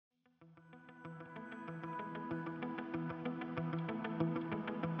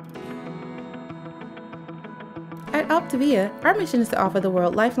At Optavia, our mission is to offer the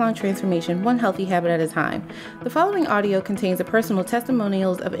world lifelong transformation, one healthy habit at a time. The following audio contains the personal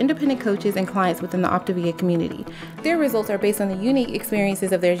testimonials of independent coaches and clients within the Optavia community. Their results are based on the unique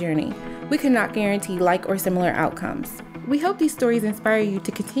experiences of their journey. We cannot guarantee like or similar outcomes. We hope these stories inspire you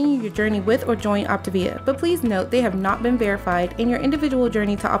to continue your journey with or join Optavia, but please note they have not been verified and your individual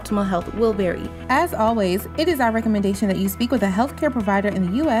journey to optimal health will vary. As always, it is our recommendation that you speak with a healthcare provider in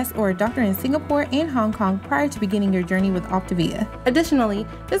the US or a doctor in Singapore and Hong Kong prior to beginning your journey with Optavia. Additionally,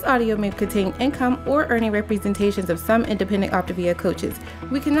 this audio may contain income or earning representations of some independent Optavia coaches.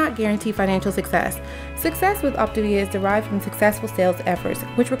 We cannot guarantee financial success. Success with Optavia is derived from successful sales efforts,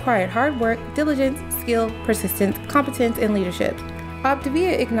 which required hard work, diligence, skill, persistence, competence, and leadership.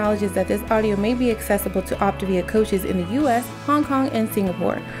 Optavia acknowledges that this audio may be accessible to Optavia coaches in the US, Hong Kong, and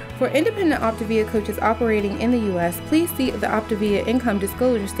Singapore. For independent Optavia coaches operating in the US, please see the Optavia Income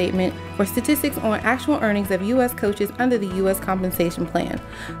Disclosure Statement for statistics on actual earnings of US coaches under the US Compensation Plan.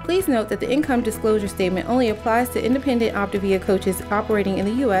 Please note that the Income Disclosure Statement only applies to independent Optavia coaches operating in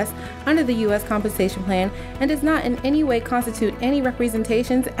the US under the US Compensation Plan and does not in any way constitute any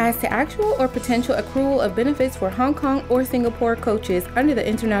representations as to actual or potential accrual of benefits for Hong Kong or Singapore coaches under the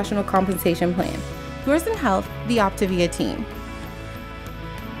International Compensation Plan. Yours in Health, the Optavia team.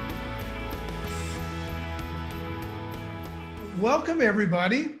 Welcome,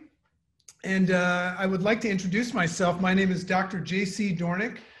 everybody. And I would like to introduce myself. My name is Dr. J.C.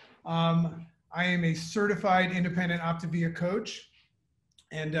 Dornick. I am a certified independent Optavia coach.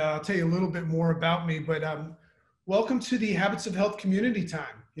 And I'll tell you a little bit more about me, but welcome to the Habits of Health community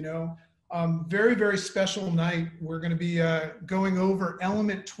time. Very, very special night. We're going to be going over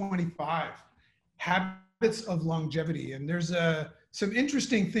element 25, habits of longevity. And there's some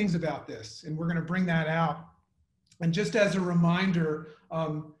interesting things about this, and we're going to bring that out. And just as a reminder,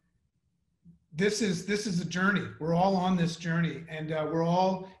 this is a journey. We're all on this journey, and we're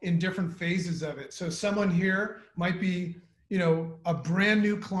all in different phases of it. So someone here might be, a brand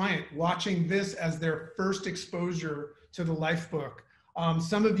new client watching this as their first exposure to the Life Book.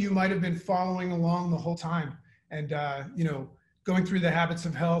 Some of you might have been following along the whole time, and going through the Habits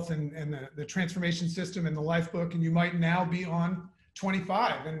of Health and the transformation system and the Life Book, and you might now be on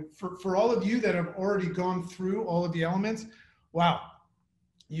 25. And for all of you that have already gone through all of the elements, wow,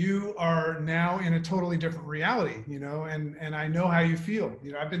 you are now in a totally different reality, and I know how you feel.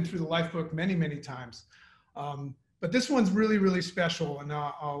 I've been through the Life Book many, many times. But this one's really, really special, and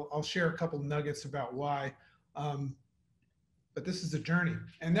I'll share a couple nuggets about why. But this is a journey,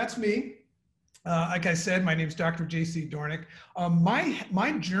 and that's me. Like I said, my name's Dr. J.C. Dornick.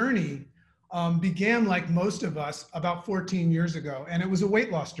 My journey began, like most of us, about 14 years ago, and it was a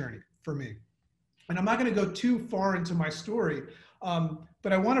weight loss journey for me. And I'm not going to go too far into my story,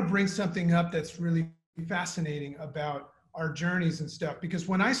 but I want to bring something up that's really fascinating about our journeys and stuff. Because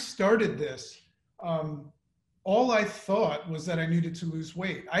when I started this, all I thought was that I needed to lose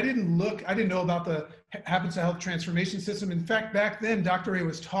weight. I didn't know about the Habits of Health transformation system. In fact, back then, Dr. A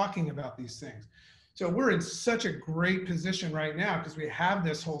was talking about these things. So we're in such a great position right now because we have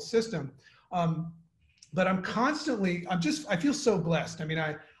this whole system. But I feel so blessed. I mean,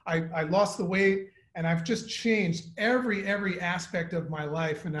 I lost the weight, and I've just changed every aspect of my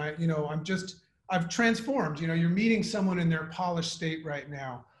life. And I've transformed. You're meeting someone in their polished state right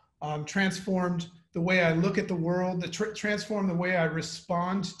now. Transformed the way I look at the world, transformed the way I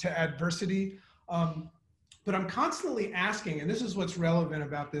respond to adversity. But I'm constantly asking, and this is what's relevant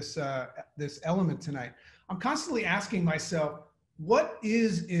about this element tonight. I'm constantly asking myself, what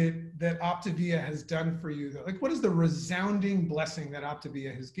is it that Optavia has done for you? Like, what is the resounding blessing that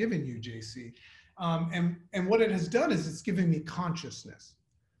Optavia has given you, JC? And what it has done is it's given me consciousness.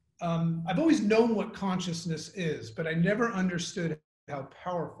 I've always known what consciousness is, but I never understood how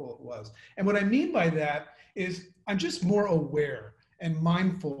powerful it was. And what I mean by that is I'm just more aware and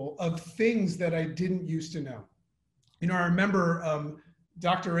mindful of things that I didn't used to know. I remember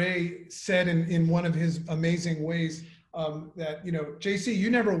Dr. A said in one of his amazing ways, that, JC, you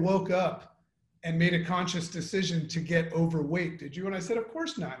never woke up and made a conscious decision to get overweight, did you? And I said, of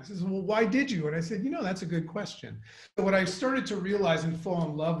course not. He says, well, why did you? And I said, that's a good question. So what I started to realize and fall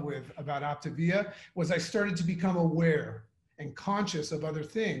in love with about Optavia was I started to become aware and conscious of other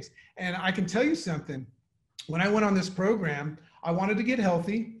things. And I can tell you something, when I went on this program, I wanted to get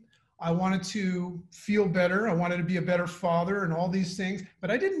healthy. I wanted to feel better. I wanted to be a better father and all these things,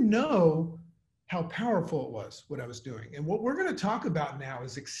 but I didn't know how powerful it was, what I was doing. And what we're going to talk about now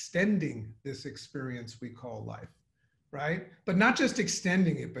is extending this experience we call life, right? But not just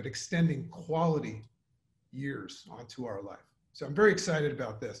extending it, but extending quality years onto our life. So I'm very excited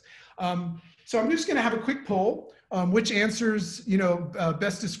about this. So I'm just going to have a quick poll. Which answers,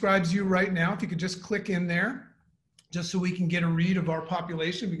 best describes you right now? If you could just click in there, just so we can get a read of our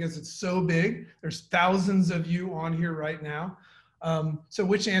population, because it's so big. There's thousands of you on here right now. So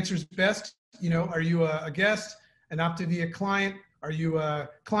which answers best? Are you a guest, an Optavia client? Are you a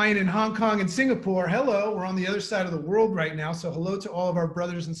client in Hong Kong and Singapore? Hello, we're on the other side of the world right now. So hello to all of our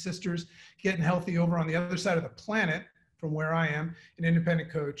brothers and sisters getting healthy over on the other side of the planet from where I am, an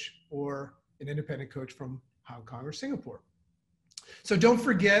independent coach or an independent coach from Hong Kong or Singapore. So don't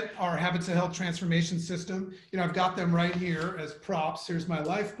forget our Habits of Health Transformation System. I've got them right here as props. Here's my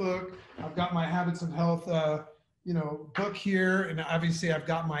life book. I've got my Habits of Health, book here. And obviously I've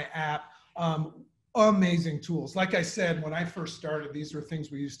got my app. Amazing tools. Like I said, when I first started, these were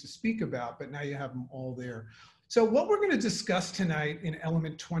things we used to speak about, but now you have them all there. So what we're going to discuss tonight in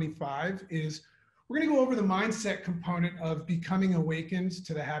element 25 is we're going to go over the mindset component of becoming awakened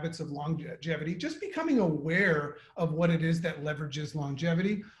to the habits of longevity, just becoming aware of what it is that leverages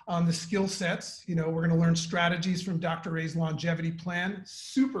longevity, the skill sets. We're going to learn strategies from Dr. Ray's longevity plan,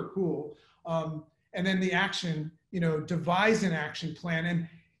 super cool. And then the action, devise an action plan. And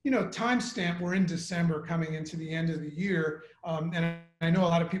timestamp, we're in December coming into the end of the year. And I know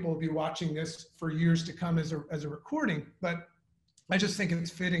a lot of people will be watching this for years to come as a recording, but I just think it's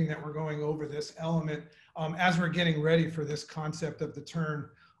fitting that we're going over this element as we're getting ready for this concept of the turn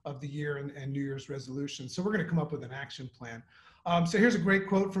of the year and New Year's resolutions. So we're going to come up with an action plan. So here's a great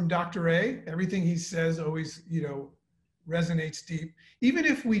quote from Dr. Ray. Everything he says always, resonates deep. Even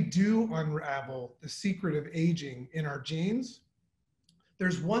if we do unravel the secret of aging in our genes,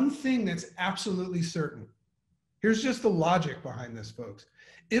 there's one thing that's absolutely certain. Here's just the logic behind this, folks.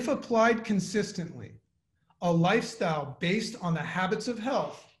 If applied consistently, a lifestyle based on the habits of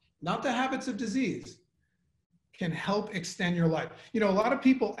health, not the habits of disease, can help extend your life. A lot of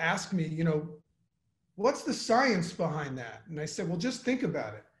people ask me, what's the science behind that? And I said, well, just think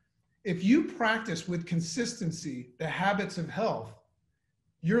about it. If you practice with consistency the habits of health,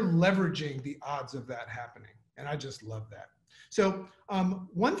 you're leveraging the odds of that happening. And I just love that. So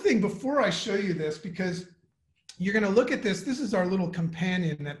one thing before I show you this, because you're going to look at this. This is our little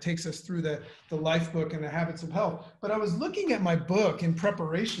companion that takes us through the life book and the habits of health. But I was looking at my book in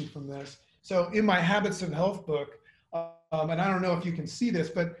preparation from this. So in my habits of health book, and I don't know if you can see this,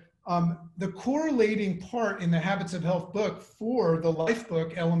 but the correlating part in the habits of health book for the life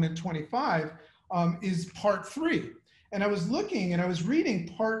book, element 25, is part 3. And I was looking and I was reading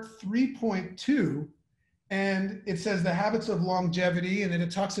part 3.2, and it says the habits of longevity, and then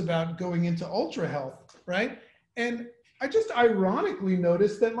it talks about going into ultra health, right? And I just ironically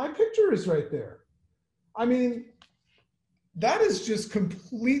noticed that my picture is right there. I mean, that is just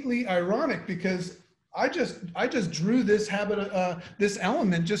completely ironic, because I just drew this habit, this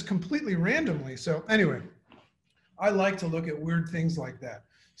element just completely randomly. So anyway, I like to look at weird things like that.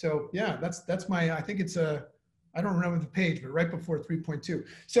 So yeah, that's my, I think it's I don't remember the page, but right before 3.2.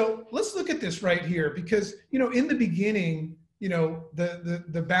 So let's look at this right here, because, in the beginning,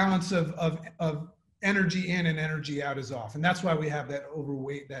 the balance of energy in and energy out is off. And that's why we have that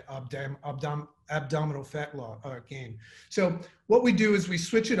overweight, that abdominal fat gain. So what we do is we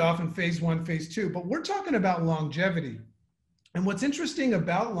switch it off in phase 1, phase 2, but we're talking about longevity. And what's interesting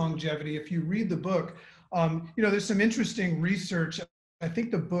about longevity, if you read the book, there's some interesting research. I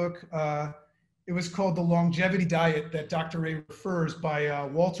think the book, it was called The Longevity Diet that Dr. Ray refers, by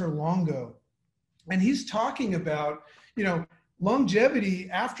Walter Longo. And he's talking about, longevity,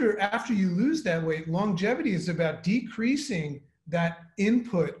 after you lose that weight, longevity is about decreasing that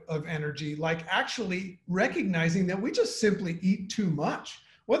input of energy, like actually recognizing that we just simply eat too much.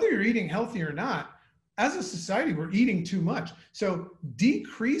 Whether you're eating healthy or not, as a society, we're eating too much. So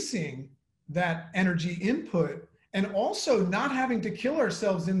decreasing that energy input, and also not having to kill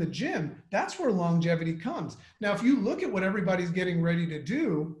ourselves in the gym, that's where longevity comes. Now, if you look at what everybody's getting ready to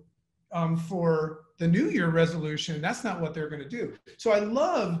do for the New Year resolution, that's not what they're going to do. So I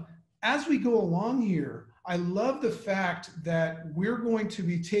love, as we go along here, I love the fact that we're going to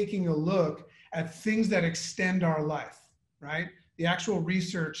be taking a look at things that extend our life, right? The actual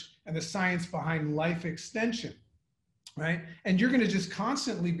research and the science behind life extension, right? And you're going to just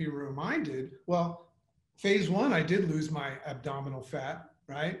constantly be reminded, well, phase 1, I did lose my abdominal fat,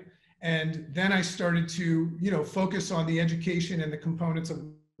 right? And then I started to, focus on the education and the components of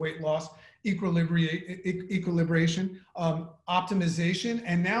weight loss, equilibration, optimization.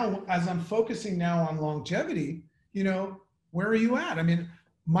 And now, as I'm focusing now on longevity, where are you at? I mean,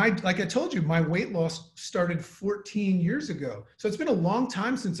 like I told you, my weight loss started 14 years ago. So it's been a long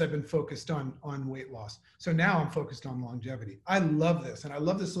time since I've been focused on weight loss. So now I'm focused on longevity. I love this. And I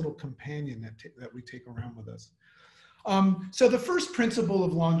love this little companion that we take around with us. So the first principle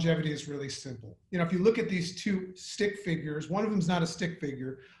of longevity is really simple. You know, if you look at these two stick figures, one of them is not a stick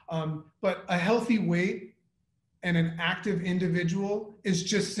figure, but a healthy weight and an active individual is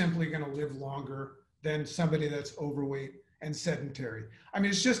just simply going to live longer than somebody that's overweight and sedentary. I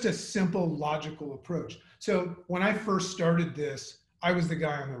mean, it's just a simple, logical approach. So when I first started this, I was the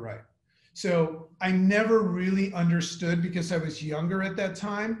guy on the right. So I never really understood, because I was younger at that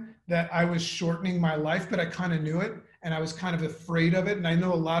time, that I was shortening my life, but I kind of knew it and I was kind of afraid of it. And I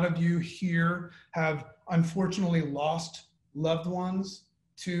know a lot of you here have unfortunately lost loved ones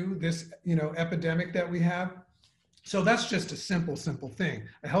to this, you know, epidemic that we have. So that's just a simple thing.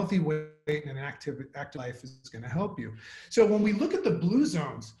 A healthy weight and an active life is going to help you. So when we look at the blue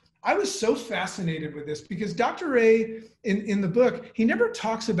zones, I was so fascinated with this because Dr. A in the book, he never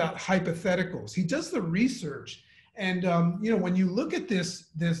talks about hypotheticals. He does the research. And you know, when you look at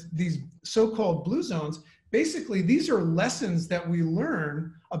these so-called blue zones, basically these are lessons that we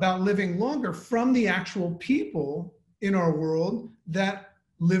learn about living longer from the actual people in our world that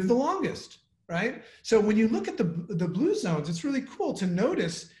live the longest. Right? So when you look at the blue zones, it's really cool to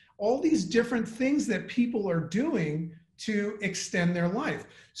notice all these different things that people are doing to extend their life.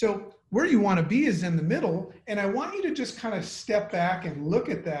 So where you want to be is in the middle. And I want you to just kind of step back and look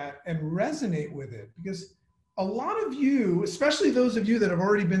at that and resonate with it, because a lot of you, especially those of you that have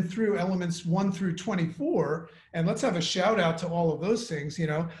already been through elements 1 through 24, and let's have a shout out to all of those things, you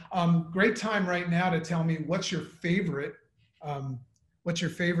know, great time right now to tell me what's your favorite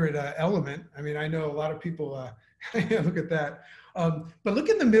element. I mean, I know a lot of people, look at that. But look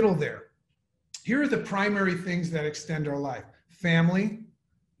in the middle there. Here are the primary things that extend our life. Family,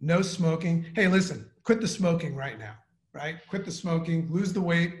 no smoking. Hey, listen, quit the smoking right now, right? Quit the smoking, lose the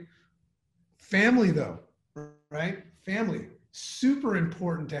weight. Family though, right? Family, super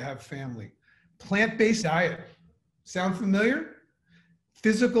important to have family. Plant-based diet, sound familiar?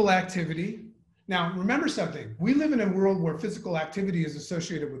 Physical activity. Now, remember something, we live in a world where physical activity is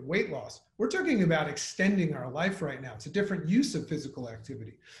associated with weight loss. We're talking about extending our life right now. It's a different use of physical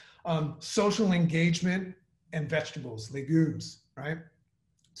activity. Social engagement and vegetables, legumes, right?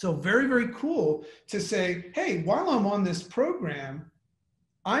 So very, very cool to say, hey, while I'm on this program,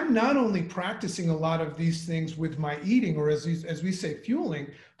 I'm not only practicing a lot of these things with my eating, or as we say, fueling,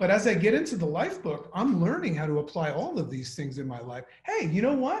 but as I get into the life book, I'm learning how to apply all of these things in my life. Hey, you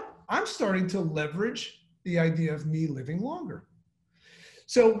know what? I'm starting to leverage the idea of me living longer.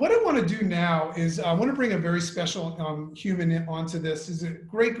 So what I want to do now is I want to bring a very special human onto this. He's a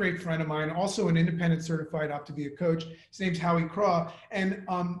great, great friend of mine, also an independent certified Optavia coach. His name's Howie Craw. And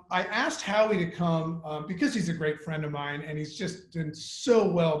I asked Howie to come because he's a great friend of mine, and he's just done so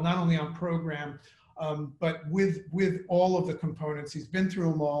well, not only on program, but with all of the components. He's been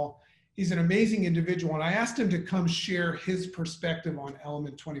through them all. He's an amazing individual. And I asked him to come share his perspective on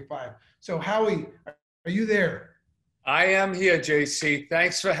element 25. So Howie, are you there? I am here, JC.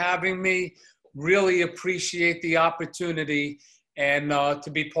 Thanks for having me. Really appreciate the opportunity and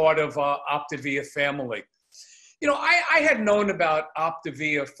to be part of Optavia family. You know, I had known about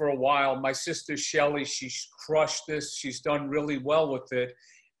Optavia for a while. My sister Shelly, she's crushed this. She's done really well with it.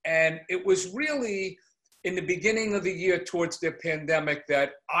 And it was really in the beginning of the year towards the pandemic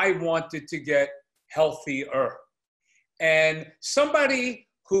that I wanted to get healthier. And somebody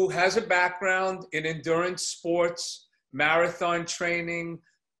who has a background in endurance sports, marathon training,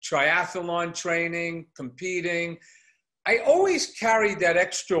 triathlon training, competing, I always carried that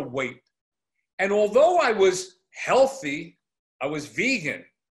extra weight. And although I was healthy, I was vegan.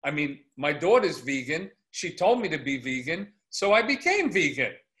 I mean, my daughter's vegan. She told me to be vegan, so I became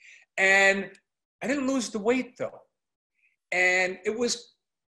vegan. And I didn't lose the weight though. And it was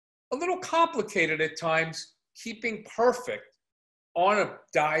a little complicated at times keeping perfect on a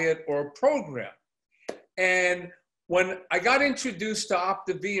diet or a program. And when I got introduced to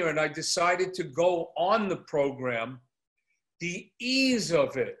Optavia and I decided to go on the program, the ease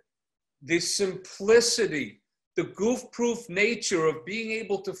of it, the simplicity, the goof-proof nature of being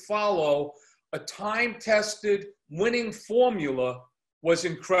able to follow a time-tested winning formula was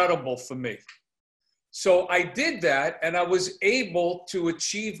incredible for me. So I did that, and I was able to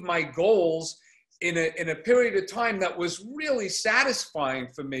achieve my goals in a period of time that was really satisfying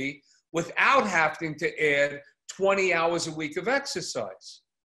for me without having to add 20 hours a week of exercise.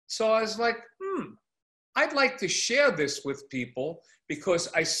 So I was like, I'd like to share this with people because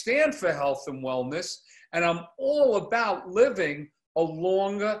I stand for health and wellness, and I'm all about living a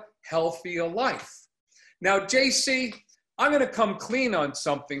longer, healthier life. Now, JC, I'm going to come clean on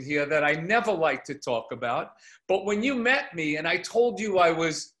something here that I never like to talk about. But when you met me and I told you I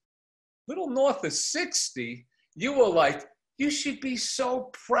was a little north of 60, you were like, you should be so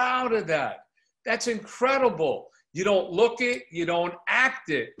proud of that. That's incredible. You don't look it, you don't act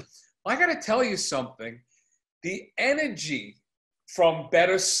it. I got to tell you something. The energy from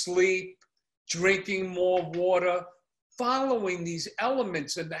better sleep, drinking more water, following these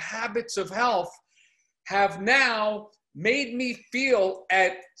elements and the habits of health have now made me feel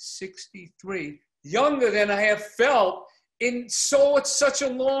at 63 younger than I have felt in such a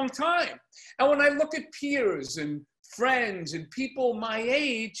long time. And when I look at peers and friends and people my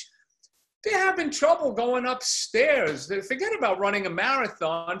age, they're having trouble going upstairs. They forget about running a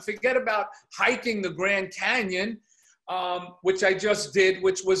marathon, forget about hiking the Grand Canyon, which I just did,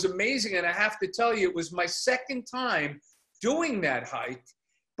 which was amazing. And I have to tell you, it was my second time doing that hike,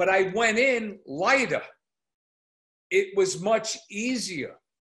 but I went in lighter. It was much easier.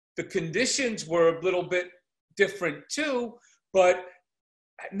 The conditions were a little bit different too, but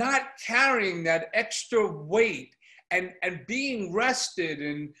not carrying that extra weight and being rested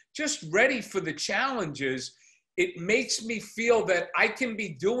and just ready for the challenges, it makes me feel that I can be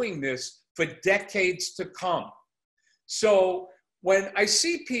doing this for decades to come. So when I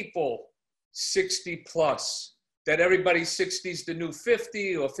see people 60 plus, that everybody 60 is the new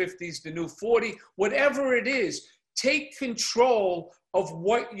 50 or 50 is the new 40, whatever it is, take control of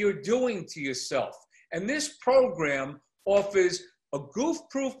what you're doing to yourself. And this program offers a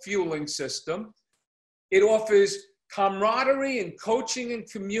goof-proof fueling system. It offers camaraderie and coaching and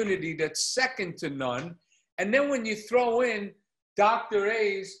community that's second to none. And then when you throw in Dr.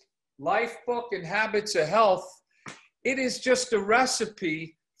 A's Life Book and Habits of Health, it is just a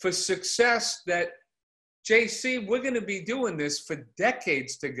recipe for success that, JC, we're going to be doing this for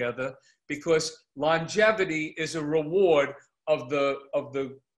decades together, because longevity is a reward of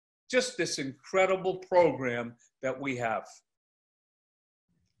the just this incredible program that we have.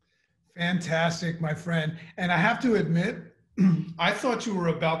 Fantastic, my friend. And I have to admit, I thought you were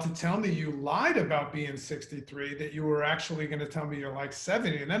about to tell me you lied about being 63, that you were actually going to tell me you're like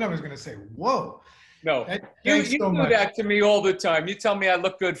 70. And then I was going to say, whoa. No, you do that to me all the time. You tell me I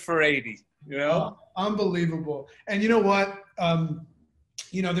look good for 80, you know? Unbelievable. And you know what?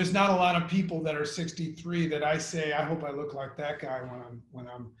 There's not a lot of people that are 63 that I say, I hope I look like that guy when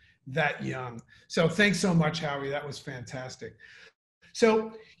I'm that young. So thanks so much, Howie. That was fantastic.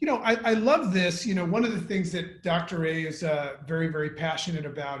 So, I love this. One of the things that Dr. A is very, very passionate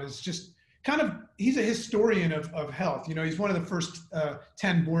about is just he's a historian of health. He's one of the first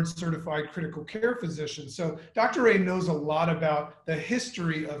 10 board certified critical care physicians. So Dr. A knows a lot about the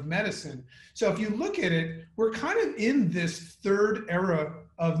history of medicine. So if you look at it, we're kind of in this third era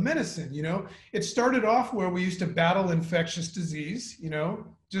of medicine. It started off where we used to battle infectious disease,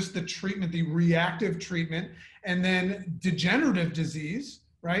 just the treatment, the reactive treatment, and then degenerative disease,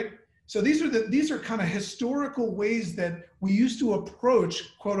 right? So these are kind of historical ways that we used to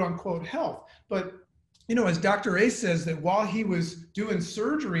approach quote unquote health. But, as Dr. A says, that while he was doing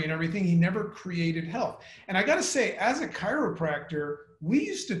surgery and everything, he never created health. And I got to say, as a chiropractor, we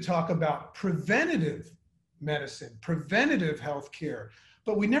used to talk about preventative medicine, preventative health care,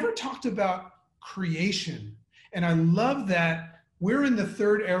 but we never talked about creation. And I love that we're in the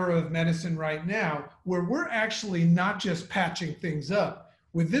third era of medicine right now, where we're actually not just patching things up.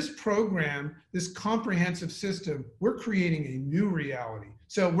 With this program, this comprehensive system, we're creating a new reality.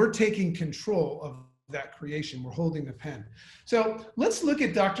 So we're taking control of that creation. We're holding the pen. So let's look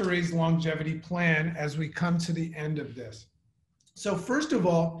at Dr. A's longevity plan as we come to the end of this. So first of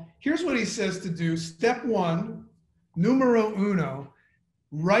all, here's what he says to do. Step 1, numero uno,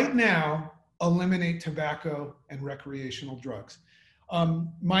 right now, eliminate tobacco and recreational drugs.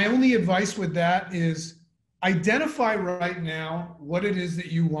 My only advice with that is identify right now what it is that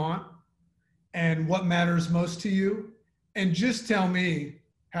you want and what matters most to you, and just tell me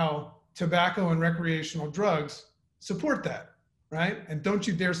how tobacco and recreational drugs support that, right? And don't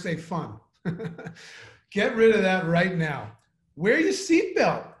you dare say fun. Get rid of that right now. Wear your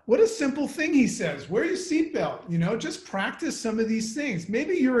seatbelt. What a simple thing he says. Wear your seatbelt, just practice some of these things.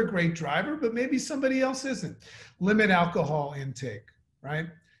 Maybe you're a great driver, but maybe somebody else isn't. Limit alcohol intake, right?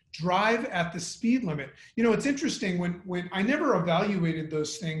 Drive at the speed limit. It's interesting when I never evaluated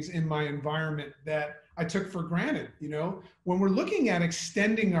those things in my environment that I took for granted. When we're looking at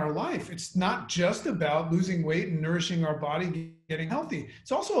extending our life, it's not just about losing weight and nourishing our body, getting healthy.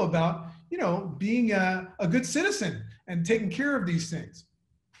 It's also about, being a good citizen and taking care of these things.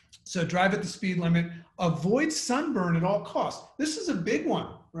 So drive at the speed limit, avoid sunburn at all costs. This is a big one,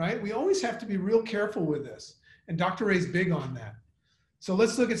 right? We always have to be real careful with this. And Dr. Ray's big on that. So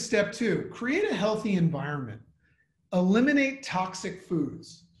let's look at step 2, create a healthy environment. Eliminate toxic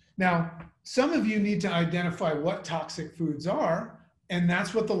foods. Now, some of you need to identify what toxic foods are, and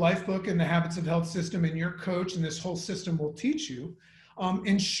that's what the Lifebook and the Habits of Health system and your coach and this whole system will teach you.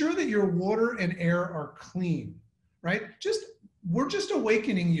 Ensure that your water and air are clean, right? We're just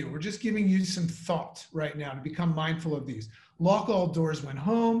awakening you. We're just giving you some thought right now to become mindful of these. Lock all doors when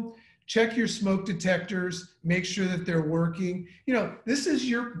home. Check your smoke detectors. Make sure that they're working. You know, this is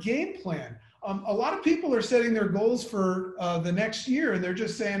your game plan. A lot of people are setting their goals for the next year, and they're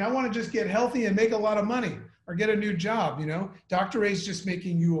just saying, I want to just get healthy and make a lot of money or get a new job, you know? Dr. Ray's just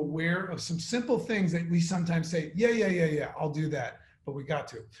making you aware of some simple things that we sometimes say, yeah, I'll do that, but we got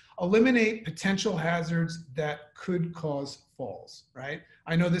to. Eliminate potential hazards that could cause falls, right?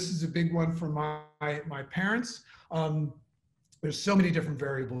 I know this is a big one for my parents. There's so many different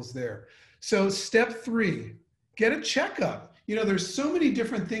variables there. So step 3, get a checkup. You know, there's so many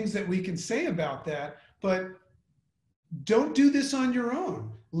different things that we can say about that, but don't do this on your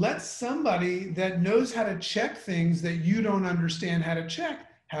own. Let somebody that knows how to check things that you don't understand how to check,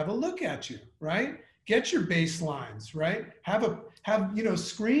 have a look at you, right? Get your baselines, right? Have you know,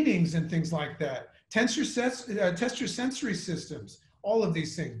 screenings and things like that. Test your sensory systems, all of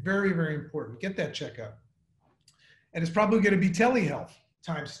these things, very, very important. Get that checkup. And it's probably going to be telehealth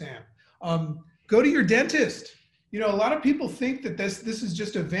timestamp. Go to your dentist. You know, a lot of people think that this is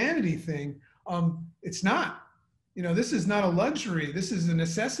just a vanity thing. It's not. You know, this is not a luxury. This is a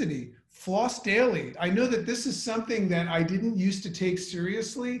necessity. Floss daily. I know that this is something that I didn't used to take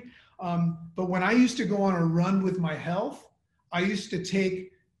seriously, but when I used to go on a run with my health, I used to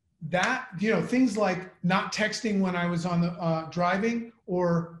take that, you know, things like not texting when I was on the driving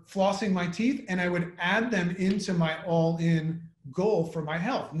or flossing my teeth, and I would add them into my all-in goal for my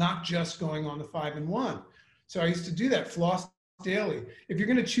health, not just going on the 5-in-1. So I used to do that, floss daily. If you're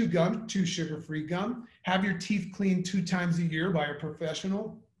going to chew gum, chew sugar-free gum. Have your teeth cleaned 2 times a year by a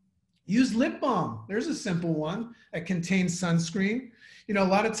professional. Use lip balm. There's a simple one that contains sunscreen. You know, a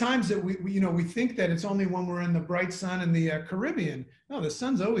lot of times that we think that it's only when we're in the bright sun in the Caribbean. No, the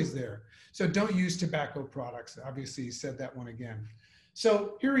sun's always there. So don't use tobacco products. Obviously, you said that one again.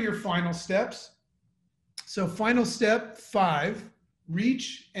 So here are your final steps. So final step 5,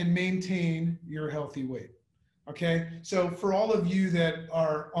 reach and maintain your healthy weight. Okay, so for all of you that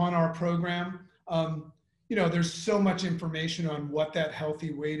are on our program, you know, there's so much information on what that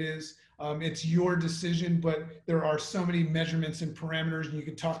healthy weight is. It's your decision, but there are so many measurements and parameters, and you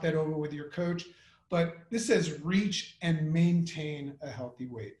can talk that over with your coach. But this says reach and maintain a healthy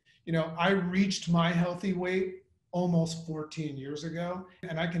weight. You know, I reached my healthy weight almost 14 years ago,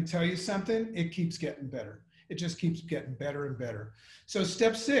 and I can tell you something, it keeps getting better. It just keeps getting better and better. So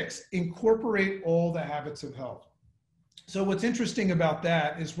step 6, incorporate all the habits of health. So what's interesting about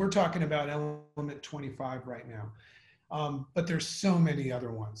that is we're talking about element 25 right now. But there's so many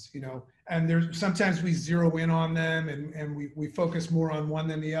other ones, you know, and there's sometimes we zero in on them and we focus more on one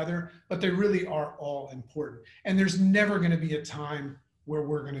than the other, but they really are all important. And there's never going to be a time where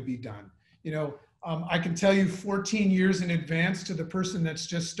we're going to be done. You know, I can tell you 14 years in advance to the person that's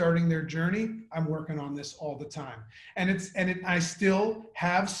just starting their journey, I'm working on this all the time. And I still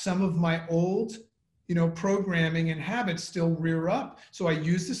have some of my old, you know, programming and habits still rear up. So I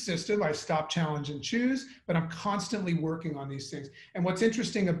use the system, I stop, challenge, and choose, but I'm constantly working on these things. And what's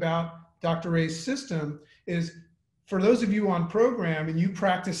interesting about Dr. Ray's system is for those of you on program and you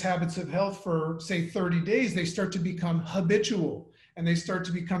practice habits of health for say 30 days, they start to become habitual. And they start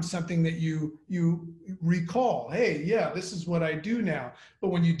to become something that you recall. Hey, yeah, this is what I do now. But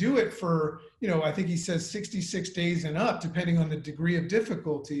when you do it for, you know, I think he says 66 days and up, depending on the degree of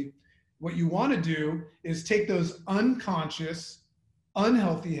difficulty, what you want to do is take those unconscious,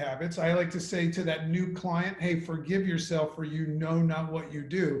 unhealthy habits. I like to say to that new client, hey, forgive yourself for you know not what you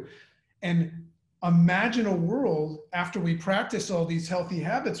do. And imagine a world after we practice all these healthy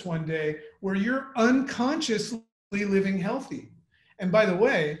habits one day where you're unconsciously living healthy. And by the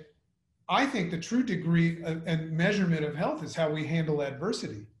way, I think the true degree and measurement of health is how we handle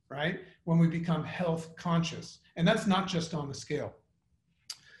adversity, right? When we become health conscious. And that's not just on the scale.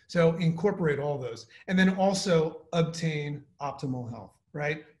 So incorporate all those. And then also obtain optimal health,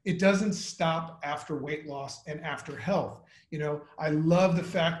 right? It doesn't stop after weight loss and after health. You know, I love the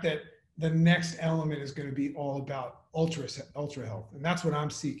fact that the next element is going to be all about ultra health. And that's what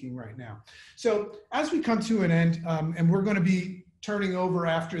I'm seeking right now. So as we come to an end, and we're going to be turning over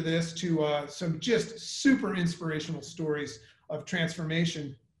after this to some just super inspirational stories of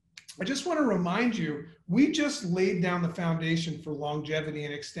transformation. I just want to remind you, we just laid down the foundation for longevity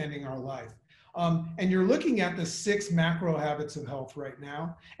and extending our life. And you're looking at the 6 macro habits of health right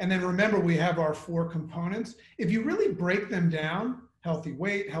now. And then remember, we have our 4 components. If you really break them down, healthy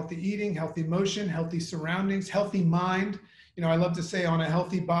weight, healthy eating, healthy motion, healthy surroundings, healthy mind. You know, I love to say on a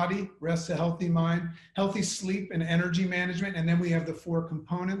healthy body rests a healthy mind, healthy sleep and energy management. And then we have the 4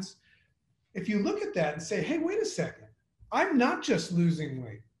 components. If you look at that and say, hey, wait a second, I'm not just losing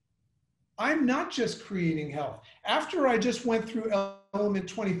weight. I'm not just creating health. After I just went through element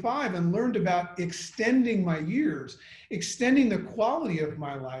 25 and learned about extending my years, extending the quality of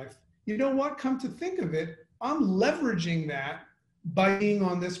my life, you know what? Come to think of it, I'm leveraging that by being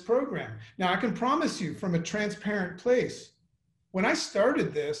on this program. Now, I can promise you from a transparent place, when I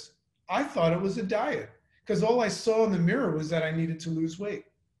started this, I thought it was a diet because all I saw in the mirror was that I needed to lose weight.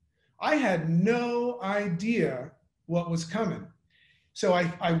 I had no idea what was coming. So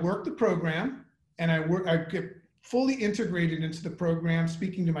I worked the program and I get fully integrated into the program,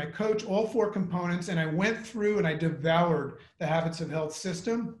 speaking to my coach, all 4 components, and I went through and I devoured the Habits of Health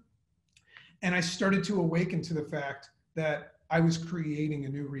system. And I started to awaken to the fact that I was creating a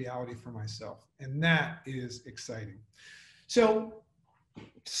new reality for myself. And that is exciting. So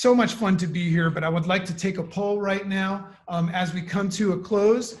much fun to be here, but I would like to take a poll right now as we come to a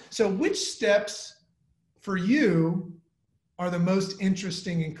close. So which steps for you are the most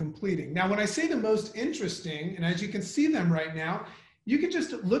interesting in completing? Now, when I say the most interesting, and as you can see them right now, you can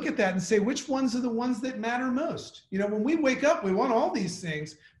just look at that and say, which ones are the ones that matter most? You know, when we wake up, we want all these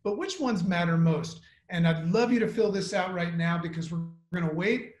things, but which ones matter most? And I'd love you to fill this out right now because we're going to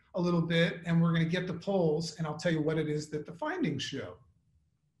wait a little bit and we're going to get the polls and I'll tell you what it is that the findings show.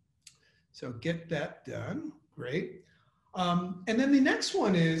 So get that done. Great. And then the next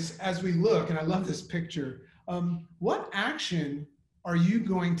one is, as we look, and I love this picture, what action are you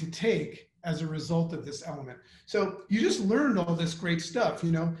going to take as a result of this element? So you just learned all this great stuff.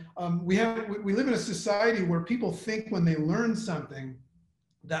 You know, we live in a society where people think when they learn something,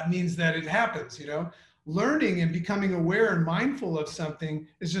 that means that it happens. You know, learning and becoming aware and mindful of something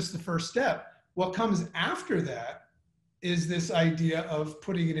is just the first step. What comes after that is this idea of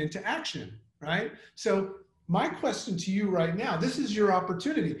putting it into action, right? So my question to you right now, this is your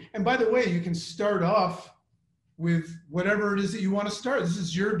opportunity. And by the way, you can start off with whatever it is that you want to start. This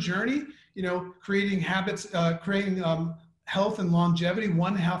is your journey, you know, creating habits, creating health and longevity,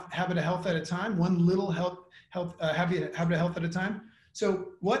 one habit of health at a time, one little habit of health at a time. So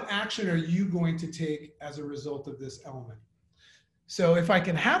what action are you going to take as a result of this element? So if I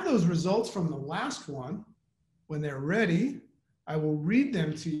can have those results from the last one, when they're ready, I will read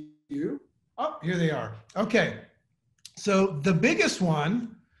them to you. Oh, here they are. Okay. So the biggest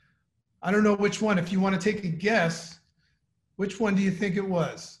one, I don't know which one. If you want to take a guess, which one do you think it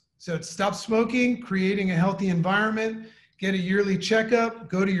was? So it's stop smoking, creating a healthy environment, get a yearly checkup,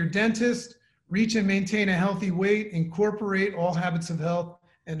 go to your dentist, reach and maintain a healthy weight, incorporate all habits of health,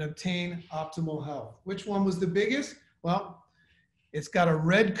 and obtain optimal health. Which one was the biggest? Well, it's got a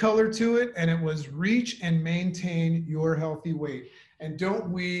red color to it, and it was reach and maintain your healthy weight. And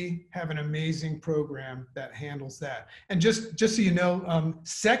don't we have an amazing program that handles that? And just so you know,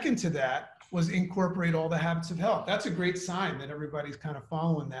 second to that was incorporate all the habits of health. That's a great sign that everybody's kind of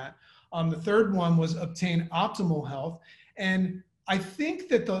following that. The third one was obtain optimal health. And I think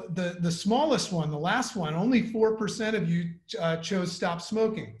that the smallest one, the last one, only 4% of you chose stop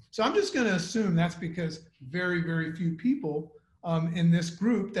smoking. So I'm just going to assume that's because very, very few people in this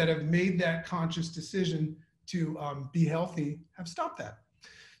group that have made that conscious decision to be healthy have stopped that.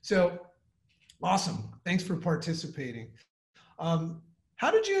 So awesome. Thanks for participating.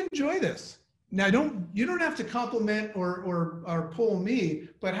 How did you enjoy this? Now, you don't have to compliment or poll me,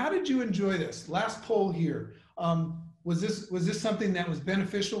 but how did you enjoy this? Last poll here. Was this something that was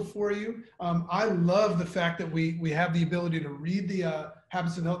beneficial for you? I love the fact that we have the ability to read the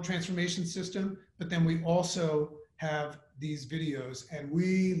Habits of Health Transformation System, but then we also have these videos, and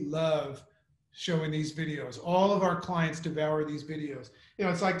we love showing these videos. All of our clients devour these videos. You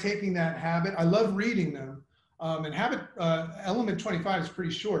know, it's like taking that habit. I love reading them, and element 25 is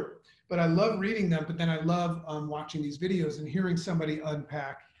pretty short, but I love reading them, but then I love watching these videos and hearing somebody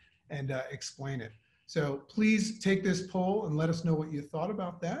unpack and explain it. So please take this poll and let us know what you thought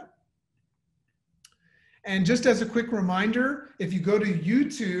about that. And just as a quick reminder, if you go to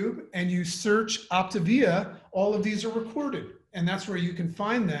YouTube and you search Optavia, all of these are recorded, and that's where you can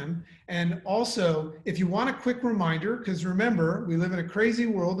find them. And also, if you want a quick reminder, because remember, we live in a crazy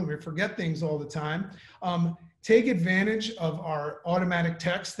world and we forget things all the time, take advantage of our automatic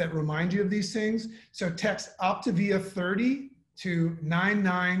texts that remind you of these things. So text Optavia 30 to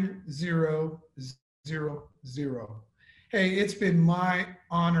 99000. Hey, it's been my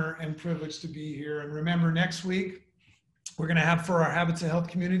honor and privilege to be here. And remember, next week, we're going to have for our Habits of Health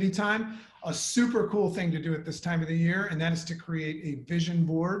community time, a super cool thing to do at this time of the year. And that is to create a vision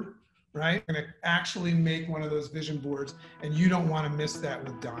board, right? We're going to actually make one of those vision boards. And you don't want to miss that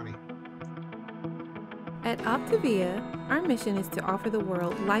with Donnie. At Optavia, our mission is to offer the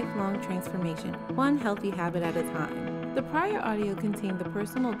world lifelong transformation, one healthy habit at a time. The prior audio contained the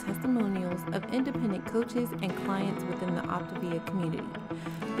personal testimonials of independent coaches and clients within the Optavia community.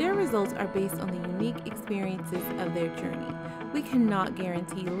 Their results are based on the unique experiences of their journey. We cannot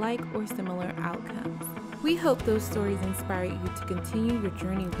guarantee like or similar outcomes. We hope those stories inspire you to continue your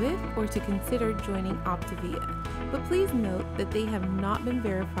journey with or to consider joining Optavia. But please note that they have not been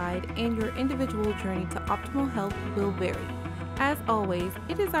verified and your individual journey to optimal health will vary. As always,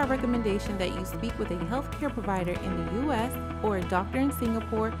 it is our recommendation that you speak with a healthcare provider in the U.S. or a doctor in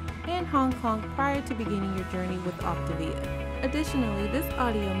Singapore and Hong Kong prior to beginning your journey with Optavia. Additionally, this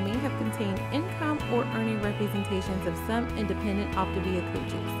audio may have contained income or earning representations of some independent Optavia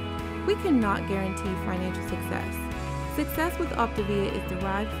coaches. We cannot guarantee financial success. Success with Optavia is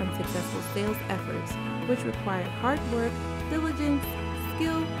derived from successful sales efforts, which require hard work, diligence,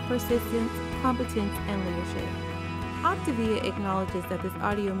 skill, persistence, competence, and leadership. Optavia acknowledges that this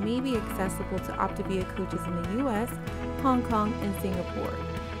audio may be accessible to Optavia coaches in the U.S., Hong Kong, and Singapore.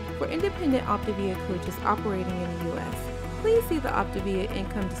 For independent Optavia coaches operating in the U.S., please see the Optavia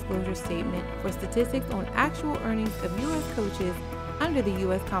Income Disclosure Statement for statistics on actual earnings of U.S. coaches under the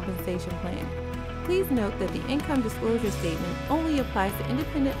U.S. Compensation Plan. Please note that the Income Disclosure Statement only applies to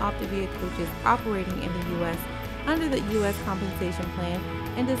independent Optavia coaches operating in the U.S. under the U.S. Compensation Plan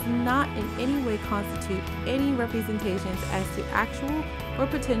and does not in any way constitute any representations as to actual or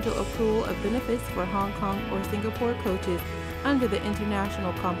potential accrual of benefits for Hong Kong or Singapore coaches under the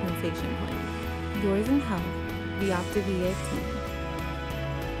International Compensation Plan. Yours in health, the Optavia team.